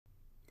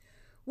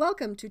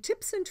Welcome to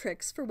Tips and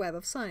Tricks for Web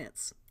of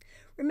Science.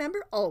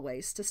 Remember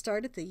always to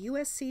start at the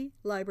USC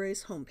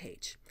Libraries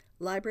homepage,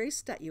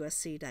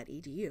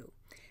 libraries.usc.edu,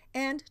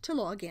 and to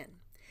log in.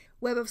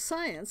 Web of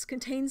Science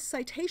contains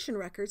citation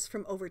records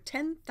from over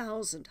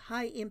 10,000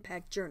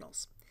 high-impact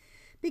journals.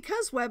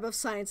 Because Web of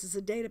Science is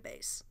a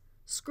database,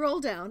 scroll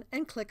down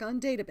and click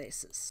on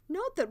Databases.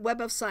 Note that Web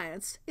of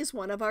Science is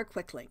one of our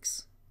quick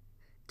links.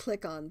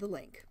 Click on the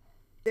link.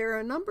 There are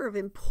a number of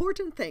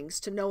important things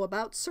to know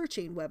about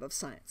searching Web of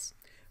Science.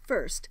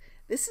 First,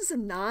 this is a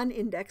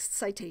non-indexed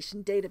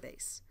citation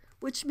database,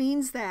 which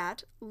means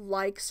that,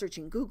 like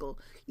searching Google,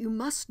 you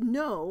must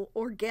know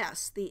or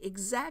guess the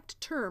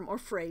exact term or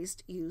phrase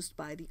used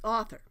by the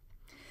author.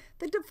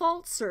 The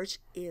default search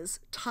is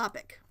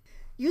topic.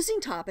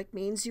 Using topic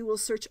means you will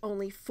search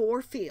only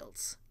 4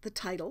 fields: the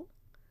title,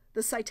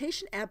 the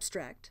citation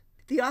abstract,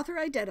 the author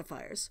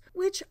identifiers,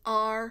 which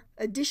are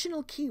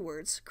additional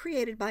keywords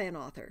created by an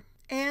author,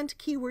 and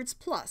Keywords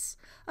Plus,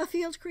 a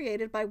field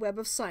created by Web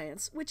of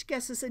Science which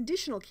guesses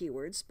additional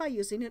keywords by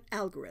using an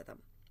algorithm.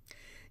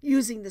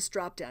 Using this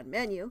drop-down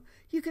menu,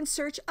 you can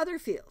search other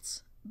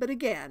fields, but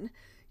again,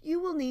 you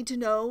will need to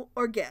know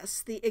or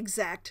guess the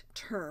exact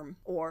term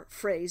or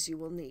phrase you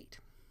will need.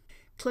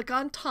 Click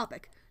on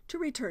Topic to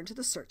return to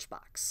the search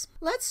box.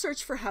 Let's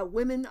search for how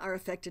women are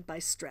affected by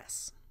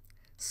stress.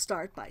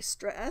 Start by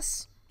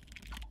stress,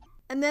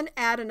 and then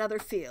add another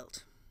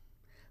field,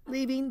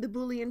 leaving the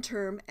Boolean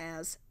term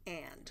as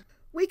and.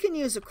 We can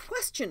use a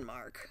question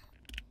mark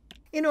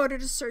in order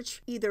to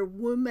search either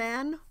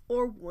woman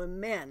or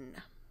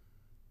women.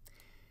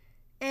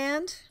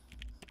 And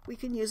we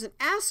can use an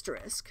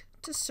asterisk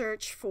to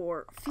search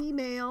for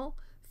female,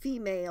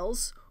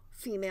 females,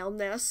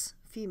 femaleness,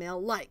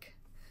 female-like.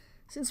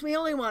 Since we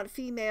only want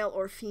female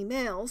or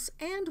females,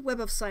 and Web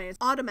of Science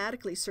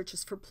automatically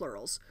searches for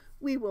plurals,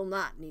 we will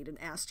not need an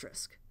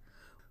asterisk.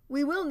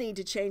 We will need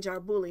to change our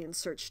Boolean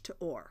search to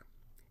or.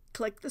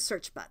 Click the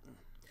search button.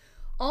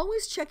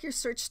 Always check your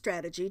search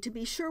strategy to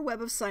be sure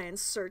Web of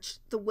Science searched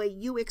the way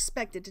you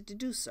expected it to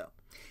do so.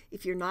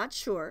 If you're not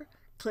sure,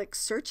 click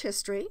Search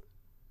History,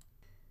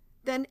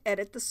 then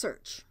edit the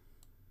search.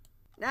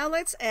 Now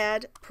let's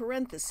add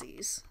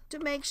parentheses to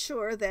make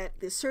sure that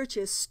the search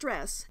is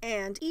stress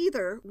and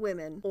either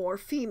women or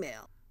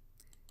female.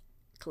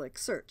 Click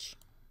Search.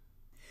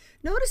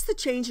 Notice the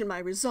change in my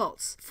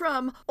results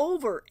from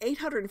over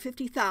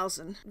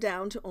 850,000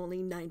 down to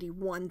only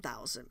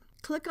 91,000.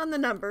 Click on the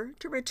number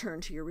to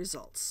return to your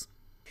results.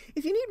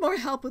 If you need more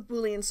help with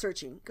Boolean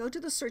searching, go to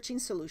the Searching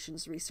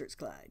Solutions Research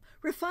Guide.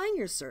 Refine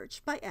your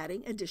search by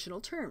adding additional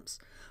terms.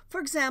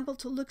 For example,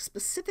 to look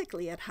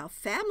specifically at how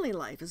family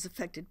life is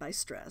affected by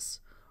stress,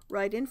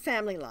 write in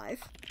family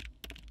life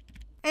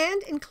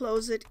and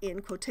enclose it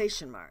in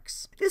quotation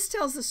marks. This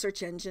tells the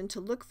search engine to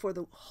look for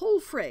the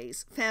whole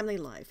phrase family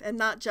life and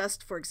not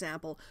just, for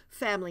example,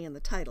 family in the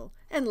title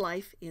and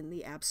life in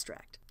the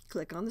abstract.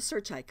 Click on the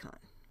search icon.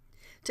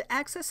 To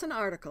access an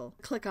article,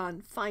 click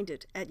on Find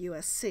It at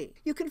USC.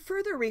 You can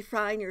further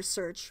refine your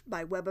search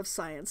by Web of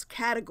Science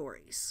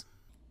categories.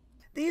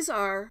 These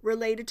are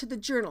related to the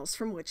journals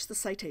from which the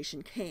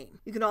citation came.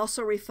 You can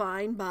also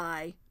refine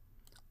by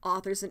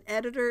authors and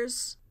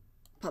editors,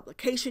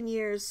 publication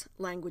years,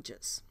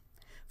 languages.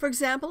 For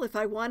example, if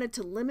I wanted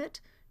to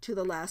limit to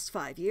the last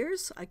 5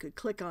 years, I could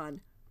click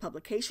on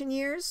Publication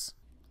Years,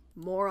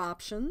 More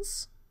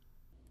Options,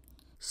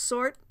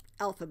 Sort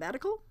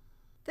Alphabetical,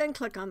 then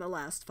click on the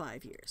last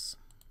 5 years,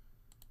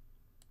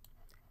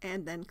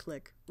 and then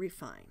click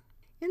Refine.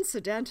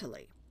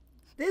 Incidentally,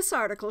 this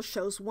article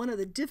shows one of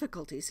the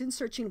difficulties in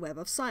searching Web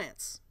of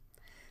Science.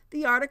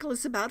 The article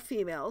is about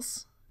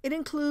females. It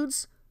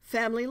includes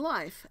family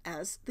life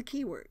as the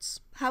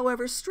keywords.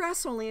 However,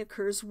 stress only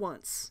occurs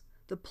once.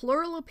 The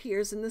plural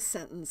appears in the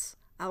sentence,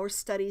 "Our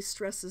study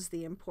stresses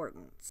the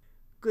importance."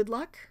 Good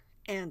luck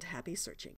and happy searching.